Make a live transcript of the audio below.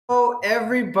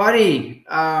everybody.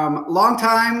 Long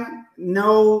time,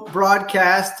 no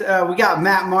broadcast. We got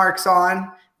Matt Marks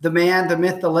on, the man, the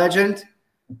myth, the legend.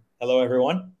 Hello,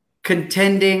 everyone.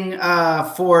 Contending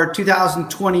for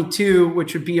 2022,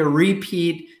 which would be a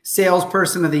repeat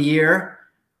salesperson of the year.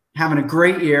 Having a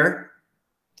great year.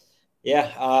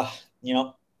 Yeah,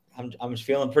 I'm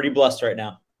feeling pretty blessed right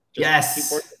now. Just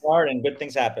keep working hard and good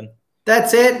things happen.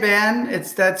 That's it, man.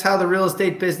 That's how the real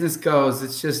estate business goes.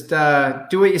 It's just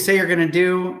do what you say you're going to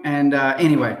do. And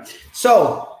anyway,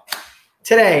 so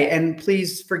today, and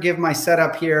please forgive my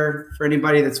setup here for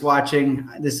anybody that's watching.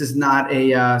 This is not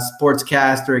a sports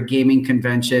cast or a gaming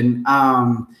convention,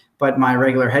 but my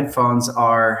regular headphones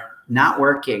are not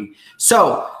working.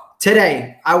 So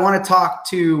today, I want to talk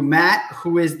to Matt,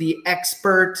 who is the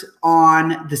expert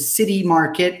on the city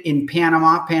market in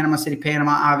Panama, Panama City,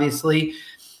 Panama, obviously.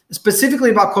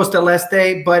 Specifically about Costa Del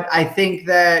Este, but I think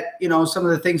that, some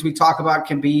of the things we talk about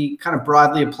can be kind of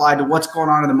broadly applied to what's going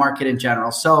on in the market in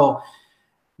general. So,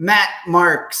 Matt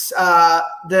Marks, the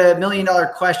 $1 million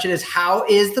question is, how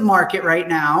is the market right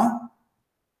now?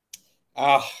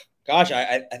 Gosh,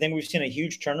 I think we've seen a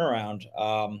huge turnaround.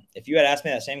 If you had asked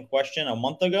me that same question a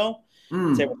month ago,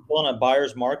 I'd say we're still in a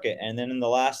buyer's market. And then in the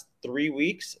last 3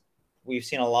 weeks, we've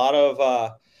seen a lot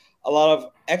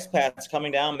of expats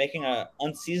coming down, making an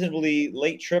unseasonably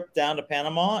late trip down to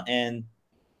Panama, and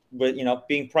with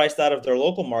being priced out of their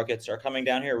local markets are coming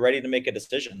down here ready to make a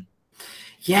decision.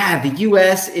 Yeah, the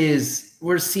U.S.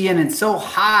 we're seeing it so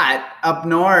hot up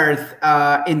north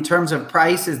in terms of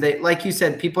prices. That, like you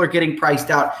said, people are getting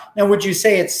priced out. Now, would you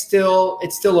say it's still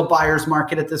a buyer's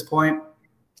market at this point?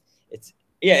 It's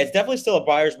definitely still a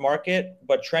buyer's market,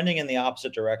 but trending in the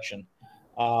opposite direction.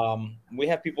 We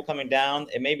have people coming down.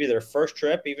 It may be their first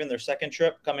trip, even their second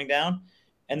trip coming down,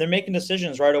 and they're making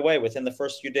decisions right away within the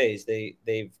first few days.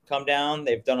 They've come down.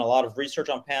 They've done a lot of research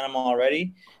on Panama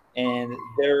already, and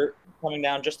they're coming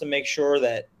down just to make sure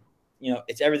that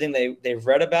it's everything they've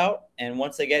read about. And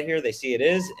once they get here, they see it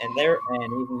is, and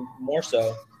even more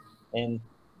so, and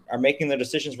are making their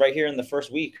decisions right here in the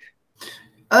first week.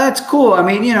 That's cool. I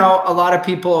mean, a lot of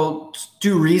people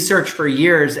do research for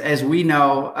years. As we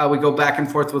know, we go back and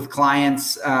forth with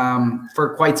clients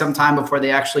for quite some time before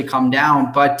they actually come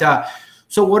down. But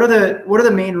so what are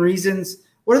the main reasons?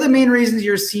 What are the main reasons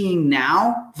you're seeing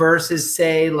now versus,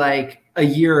 say, like a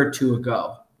year or two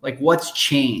ago? Like, what's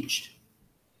changed?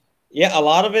 Yeah, a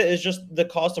lot of it is just the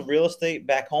cost of real estate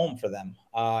back home for them.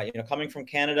 Coming from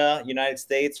Canada, United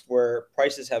States, where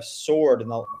prices have soared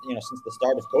since the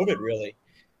start of COVID, really.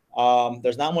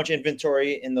 There's not much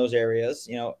inventory in those areas,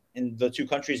 in the two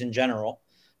countries in general.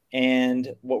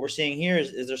 And what we're seeing here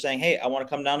is they're saying, hey, I want to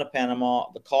come down to Panama.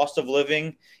 The cost of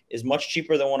living is much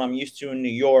cheaper than what I'm used to in New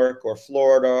York or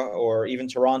Florida or even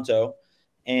Toronto.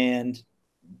 And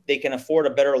they can afford a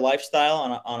better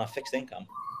lifestyle on a fixed income.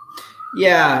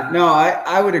 Yeah, no,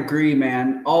 I would agree,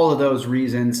 man. All of those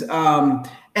reasons. And,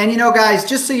 guys,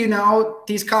 just so you know,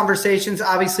 these conversations,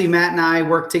 obviously Matt and I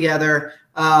work together.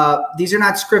 These are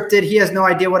not scripted. He has no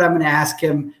idea what I'm going to ask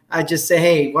him. I just say,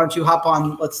 hey, why don't you hop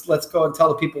on? Let's go and tell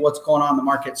the people what's going on in the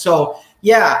market. So,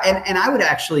 yeah, and I would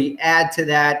actually add to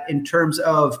that in terms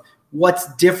of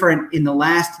what's different in the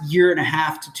last year and a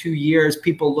half to 2 years,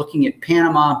 people looking at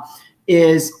Panama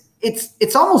is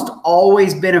it's almost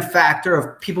always been a factor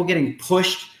of people getting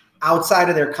pushed outside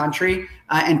of their country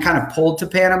and kind of pulled to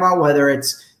Panama, whether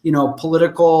it's,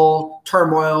 political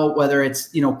turmoil, whether it's,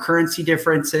 currency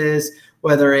differences,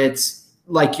 whether it's,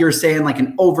 like you're saying, like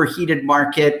an overheated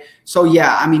market. So,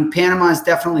 yeah, I mean, Panama is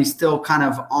definitely still kind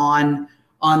of on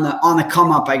the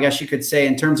come up, I guess you could say,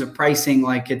 in terms of pricing.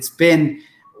 Like it's been,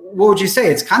 what would you say?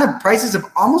 It's kind of, prices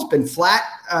have almost been flat,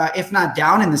 if not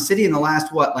down in the city in the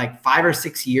last, 5 or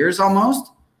 6 years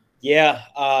almost? Yeah.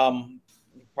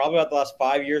 Probably about the last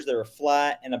 5 years, they were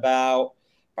flat, and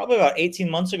probably about 18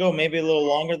 months ago, maybe a little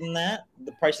longer than that,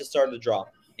 the prices started to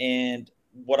drop. And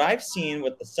what I've seen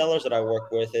with the sellers that I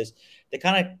work with is they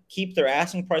kind of keep their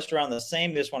asking price around the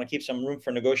same. They just want to keep some room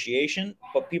for negotiation,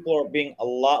 but people are being a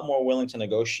lot more willing to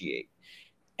negotiate.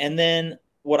 And then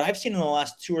what I've seen in the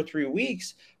last 2 or 3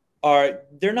 weeks are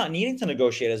they're not needing to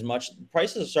negotiate as much.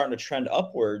 Prices are starting to trend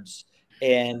upwards.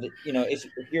 And, if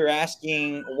you're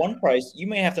asking one price, you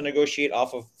may have to negotiate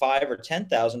off of $5,000 or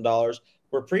 $10,000,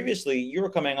 where previously you were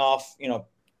coming off, $20,000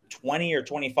 or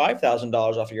 $25,000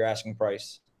 off of your asking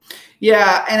price.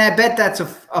 Yeah, and I bet that's a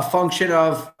function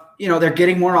of, they're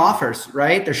getting more offers,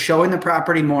 right? They're showing the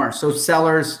property more. So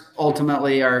sellers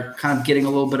ultimately are kind of getting a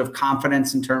little bit of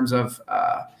confidence in terms of,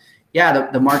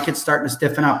 the market's starting to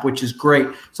stiffen up, which is great.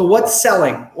 So what's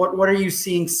selling? What are you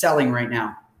seeing selling right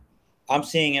now? I'm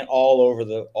seeing it all over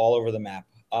the map.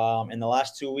 In the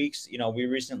last 2 weeks, we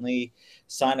recently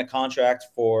signed a contract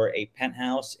for a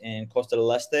penthouse in Costa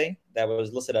del Este that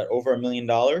was listed at over $1 million.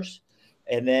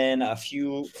 And then a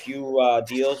few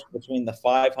deals between the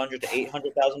 $500,000 to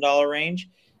 $800,000 range.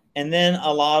 And then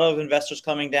a lot of investors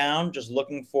coming down, just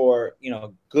looking for,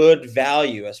 good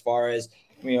value as far as,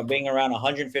 being around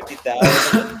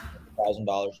 $150,000.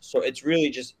 So it's really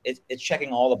just, it's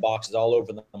checking all the boxes all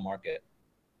over the market.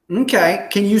 Okay.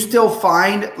 Can you still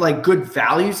find like good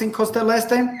values in Costa del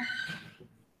Este?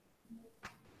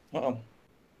 Uh-oh.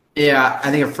 Yeah,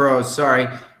 I think it froze. Sorry.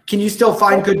 Can you still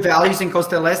find good values in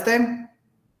Costa del Este?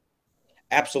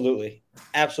 Absolutely.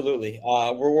 Absolutely.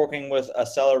 We're working with a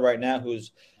seller right now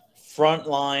who's front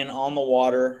line on the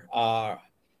water,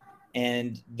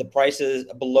 and the price is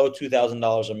below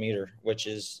 $2,000 a meter, which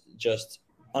is just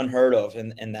unheard of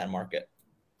in that market.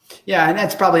 Yeah, and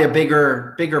that's probably a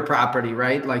bigger property,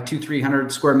 right? Like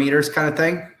 200-300 square meters kind of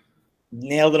thing.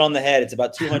 Nailed it on the head. It's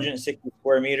about 260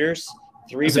 square meters,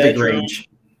 3 That's a big bedrooms. range.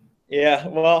 Yeah,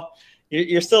 well,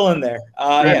 you're still in there.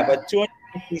 Yeah, but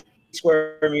 260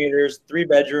 square meters, 3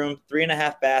 bedroom,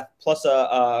 3.5 bath, plus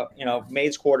a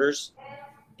maid's quarters.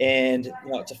 And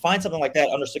to find something like that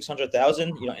under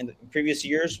 600,000, in the previous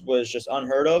years was just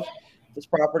unheard of. This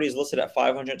property is listed at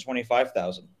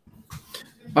 525,000.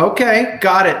 Okay,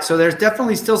 got it. So there's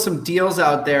definitely still some deals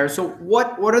out there. So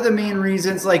what are the main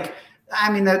reasons? Like,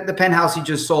 I mean, the penthouse you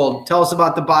just sold. Tell us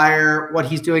about the buyer, what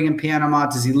he's doing in Panama.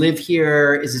 Does he live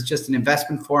here? Is it just an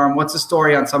investment for him? What's the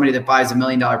story on somebody that buys $1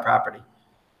 million property?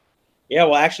 Yeah,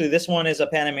 well, actually, this one is a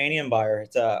Panamanian buyer.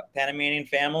 It's a Panamanian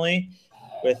family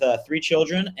with 3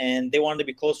 children, and they wanted to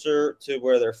be closer to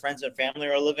where their friends and family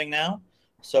are living now.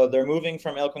 So they're moving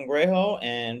from El Congrejo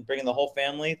and bringing the whole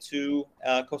family to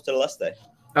Costa del Este.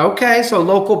 Okay, so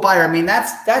local buyer. I mean,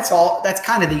 that's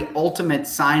kind of the ultimate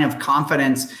sign of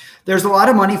confidence. There's a lot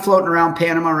of money floating around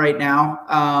Panama right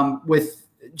now, with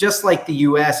just like the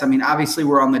U.S. I mean, obviously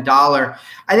we're on the dollar.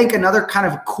 I think another kind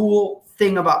of cool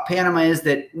thing about Panama is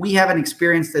that we haven't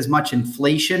experienced as much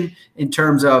inflation in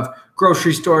terms of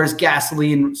grocery stores,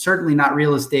 gasoline, certainly not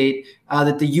real estate,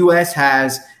 that the U.S.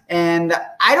 has. And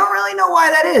I don't really know why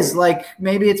that is. Like,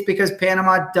 maybe it's because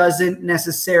Panama doesn't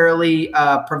necessarily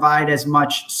provide as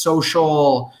much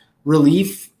social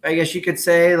relief, I guess you could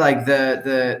say, like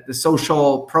the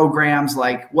social programs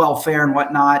like welfare and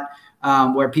whatnot,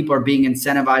 where people are being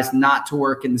incentivized not to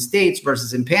work in the States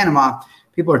versus in Panama.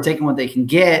 People are taking what they can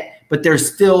get, but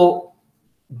there's still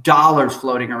dollars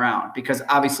floating around because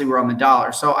obviously we're on the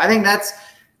dollar. So I think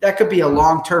that could be a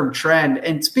long-term trend.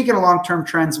 And speaking of long-term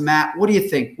trends, Matt, what do you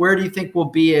think? Where do you think we'll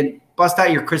be in? Bust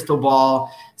out your crystal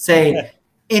ball, say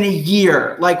in a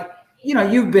year. Like,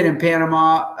 you've been in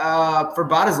Panama for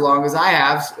about as long as I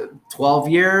have, 12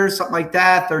 years, something like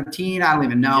that, 13, I don't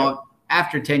even know. Yep.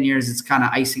 After 10 years, it's kind of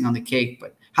icing on the cake.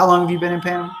 But how long have you been in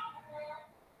Panama?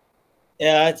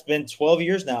 Yeah, it's been 12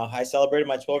 years now. I celebrated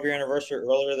my 12-year anniversary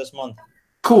earlier this month.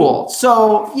 Cool.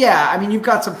 So, yeah, I mean, you've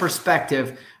got some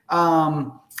perspective.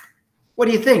 What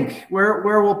do you think? Where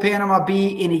will Panama be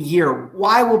in a year?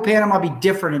 Why will Panama be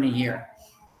different in a year?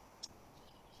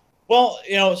 Well,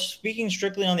 speaking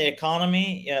strictly on the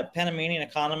economy, Panamanian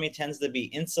economy tends to be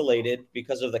insulated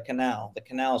because of the canal. The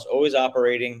canal is always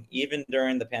operating, even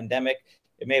during the pandemic.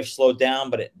 It may have slowed down,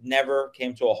 but it never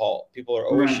came to a halt. People are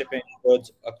always shipping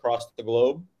goods across the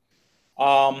globe.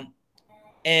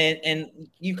 And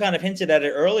you kind of hinted at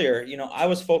it earlier. I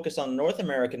was focused on the North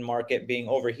American market being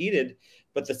overheated,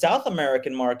 but the South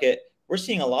American market, we're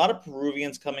seeing a lot of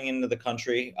Peruvians coming into the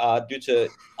country due to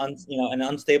an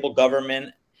unstable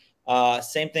government.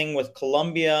 Same thing with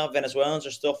Colombia. Venezuelans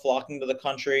are still flocking to the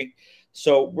country.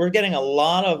 So we're getting a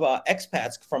lot of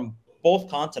expats from both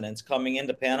continents coming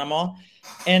into Panama.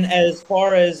 And as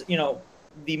far as,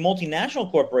 the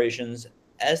multinational corporations,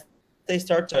 as they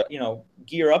start to,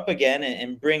 gear up again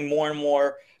and bring more and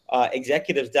more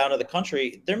executives down to the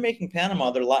country, they're making Panama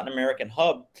their Latin American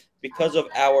hub because of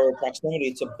our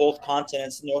proximity to both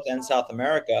continents, North and South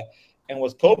America. And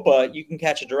with Copa, you can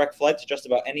catch a direct flight to just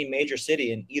about any major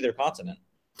city in either continent.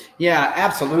 Yeah,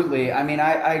 absolutely. I mean,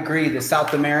 I agree. The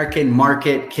South American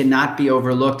market cannot be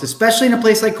overlooked, especially in a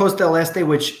place like Costa del Este,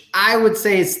 which I would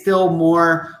say is still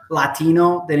more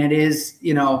Latino than it is,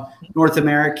 North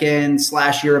American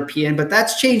 / European. But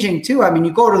that's changing too. I mean,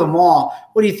 you go to the mall.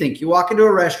 What do you think? You walk into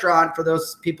a restaurant, for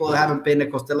those people who haven't been to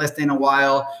Costa del Este in a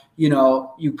while, you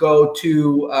go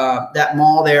to that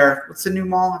mall there. What's the new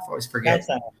mall? I always forget.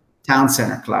 Town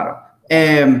Center, claro.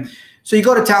 So you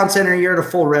go to Town Center, you're at a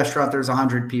full restaurant, there's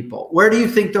 100 people. Where do you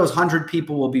think those 100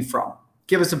 people will be from?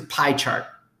 Give us a pie chart.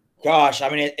 Gosh, I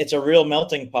mean, it's a real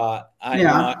melting pot.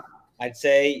 I I'd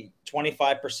say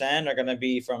 25% are going to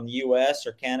be from the U.S.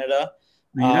 or Canada.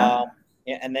 Yeah.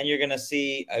 And then you're going to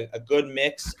see a good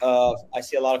mix of, I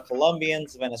see a lot of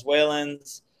Colombians,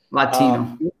 Venezuelans,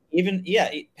 Latino. even,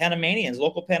 Panamanians,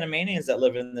 local Panamanians that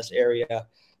live in this area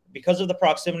because of the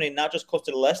proximity, not just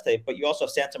Costa del Este, but you also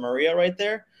have Santa Maria right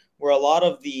there, where a lot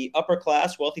of the upper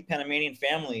class, wealthy Panamanian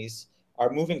families are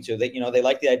moving to. They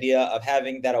like the idea of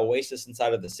having that oasis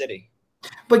inside of the city.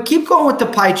 But keep going with the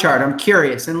pie chart. I'm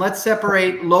curious, and let's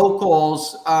separate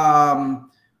locals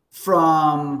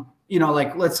from,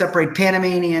 like let's separate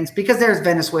Panamanians, because there's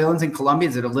Venezuelans and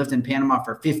Colombians that have lived in Panama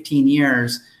for 15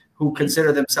 years who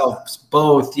consider themselves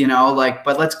both,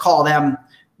 but let's call them,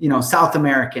 South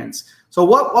Americans. So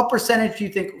what percentage do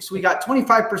you think? So we got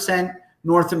 25%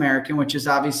 North American, which is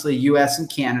obviously US and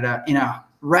Canada, in a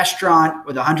restaurant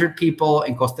with 100 people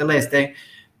in Costa Del Este.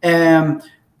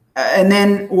 And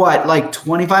then what, like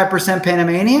 25%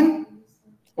 Panamanian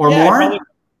or more?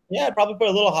 I'd probably put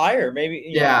a little higher,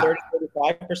 maybe 30,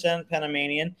 35%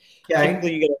 Panamanian. Okay.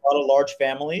 Typically, you get a lot of large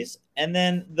families. And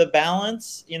then the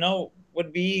balance,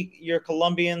 would be your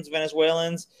Colombians,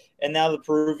 Venezuelans, and now the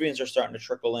Peruvians are starting to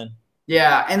trickle in.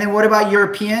 Yeah. And then what about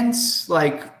Europeans?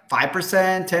 Like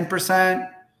 5%, 10%?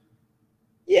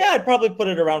 Yeah, I'd probably put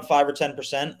it around 5 or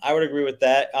 10%. I would agree with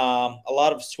that. A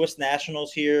lot of Swiss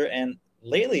nationals here, and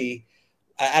layly,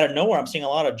 out of nowhere, I'm seeing a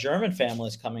lot of German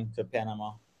families coming to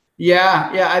Panama.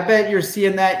 Yeah, I bet you're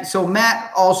seeing that. So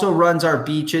Matt also runs our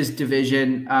beaches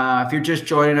division. If you're just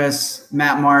joining us,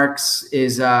 Matt Marks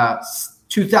is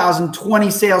 2020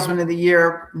 Salesman of the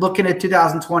Year. Looking at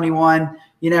 2021,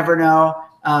 you never know.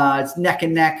 It's neck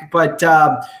and neck. But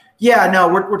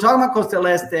we're talking about Costa del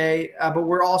Este, but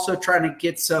we're also trying to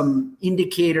get some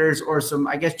indicators or some,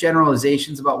 I guess,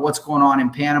 generalizations about what's going on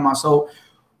in Panama. So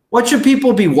what should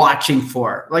people be watching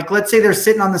for? Like, let's say they're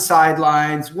sitting on the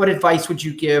sidelines. What advice would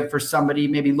you give for somebody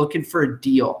maybe looking for a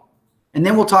deal? And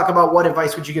then we'll talk about what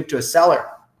advice would you give to a seller?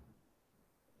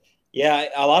 Yeah,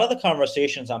 a lot of the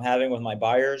conversations I'm having with my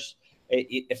buyers,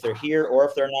 if they're here or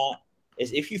if they're not,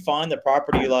 is if you find the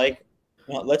property you like,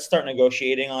 let's start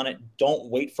negotiating on it. Don't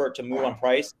wait for it to move on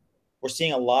price. We're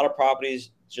seeing a lot of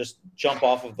properties just jump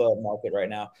off of the market right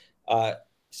now.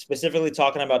 Specifically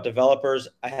talking about developers,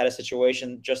 I had a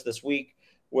situation just this week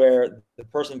where the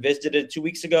person visited 2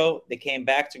 weeks ago. They came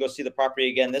back to go see the property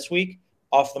again this week,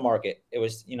 off the market. It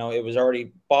was, it was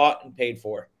already bought and paid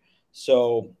for.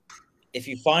 So if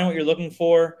you find what you're looking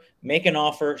for, make an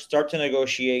offer, start to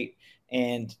negotiate,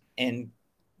 and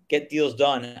get deals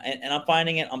done. And I'm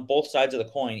finding it on both sides of the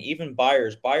coin. Even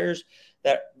buyers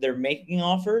that they're making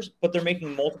offers, but they're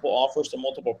making multiple offers to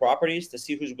multiple properties to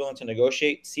see who's willing to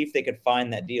negotiate, see if they could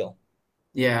find that deal.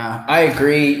 Yeah, I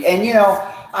agree. And,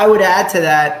 I would add to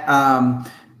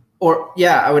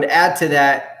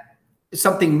that,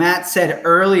 something Matt said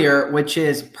earlier, which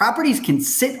is properties can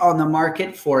sit on the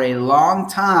market for a long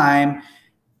time.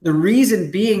 The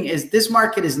reason being is this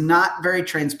market is not very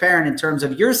transparent in terms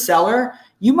of your seller.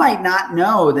 You might not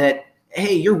know that,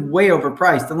 hey, you're way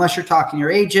overpriced unless you're talking to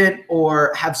your agent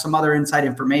or have some other inside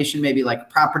information, maybe like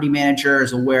property manager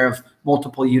is aware of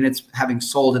multiple units having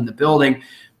sold in the building.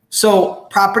 So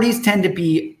properties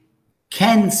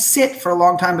can sit for a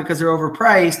long time because they're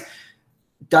overpriced.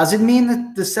 Doesn't mean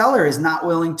that the seller is not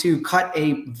willing to cut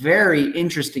a very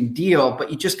interesting deal,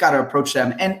 but you just got to approach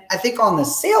them. And I think on the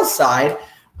sales side,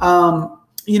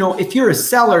 if you're a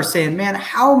seller saying, man,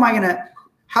 how do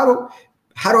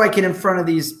I get in front of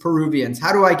these Peruvians?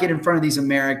 How do I get in front of these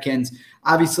Americans?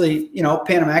 Obviously,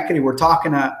 Panama Equity, we're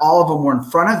talking to all of them. We're in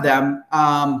front of them.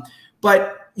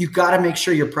 But you got to make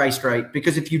sure you're priced right,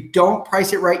 because if you don't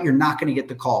price it right, you're not going to get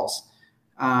the calls.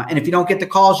 And if you don't get the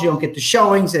calls, you don't get the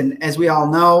showings. And as we all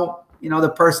know, the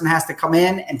person has to come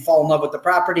in and fall in love with the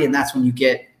property. And that's when you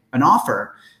get an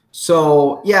offer.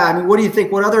 So, what do you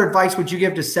think? What other advice would you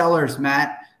give to sellers,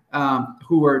 Matt,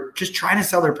 who are just trying to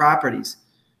sell their properties?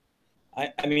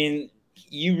 I mean,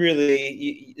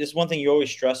 there's one thing you always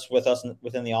stress with us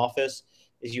within the office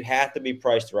is you have to be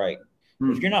priced right.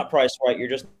 If you're not priced right, you're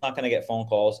just not going to get phone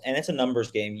calls. And it's a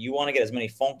numbers game. You want to get as many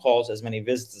phone calls, as many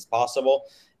visits as possible.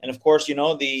 And of course,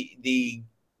 the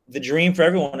dream for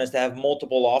everyone is to have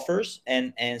multiple offers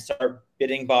and start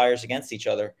bidding buyers against each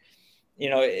other.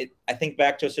 I think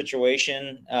back to a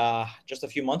situation just a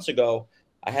few months ago.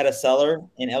 I had a seller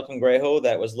in El Cangrejo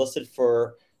that was listed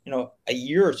for a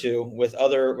year or two with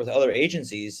other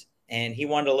agencies, and he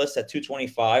wanted to list at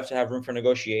 225 to have room for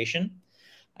negotiation.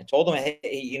 I told him, hey,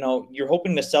 you're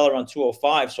hoping to sell around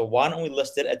 205, so why don't we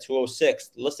list it at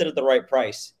 206? List it at the right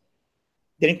price.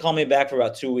 Didn't call me back for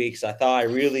about 2 weeks. I thought I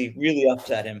really, really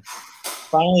upset him.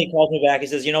 Finally, he calls me back. He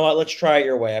says, you know what? Let's try it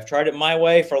your way. I've tried it my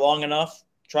way for long enough.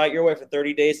 Try it your way for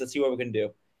 30 days. Let's see what we can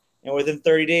do. And within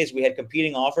 30 days, we had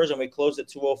competing offers, and we closed at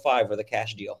 205 with a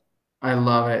cash deal. I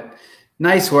love it.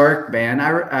 Nice work, man.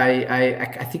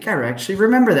 I think I actually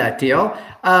remember that deal.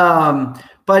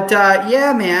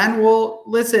 Yeah, man. Well,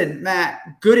 listen,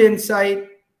 Matt, good insight.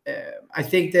 I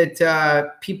think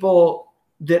that people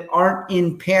that aren't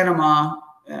in Panama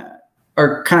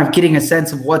are kind of getting a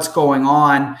sense of what's going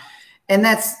on. And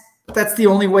that's the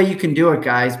only way you can do it,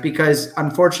 guys, because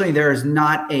unfortunately there is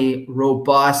not a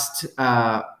robust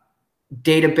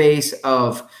database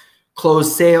of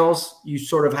closed sales. You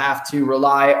sort of have to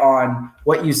rely on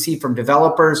what you see from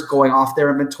developers going off their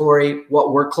inventory,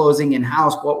 what we're closing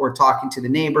in-house, what we're talking to the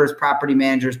neighbors, property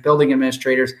managers, building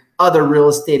administrators, other real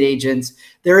estate agents.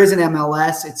 There is an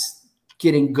MLS. It's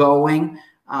getting going,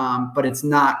 but it's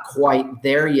not quite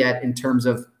there yet in terms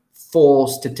of full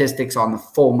statistics on the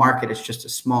full market. It's just a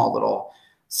small little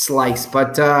slice.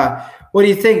 But what do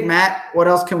you think, Matt? What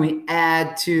else can we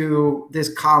add to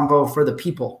this convo for the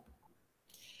people?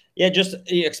 Yeah, just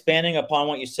expanding upon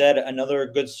what you said, another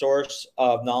good source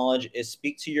of knowledge is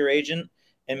speak to your agent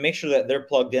and make sure that they're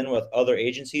plugged in with other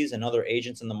agencies and other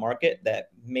agents in the market that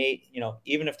may,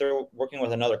 even if they're working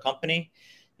with another company,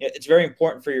 it's very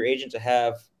important for your agent to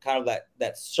have kind of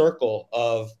that circle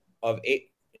of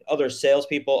other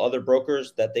salespeople, other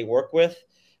brokers that they work with.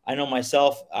 I know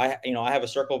myself, I have a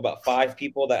circle of about 5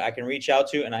 people that I can reach out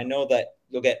to, and I know that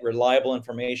you'll get reliable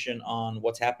information on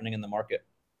what's happening in the market.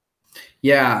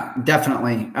 Yeah,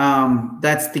 definitely.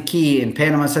 That's the key. And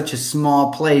Panama is such a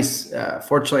small place.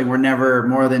 Fortunately, we're never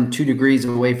more than 2 degrees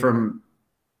away from,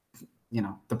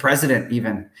 the president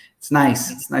even. It's nice.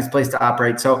 It's a nice place to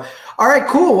operate. So, all right,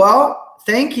 cool. Well,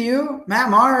 thank you, Matt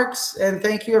Marks. And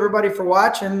thank you, everybody, for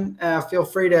watching. Feel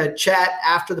free to chat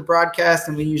after the broadcast,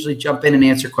 and we usually jump in and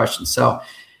answer questions. So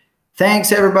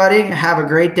thanks, everybody. Have a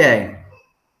great day.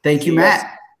 Thank you,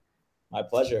 Matt. My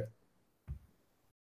pleasure.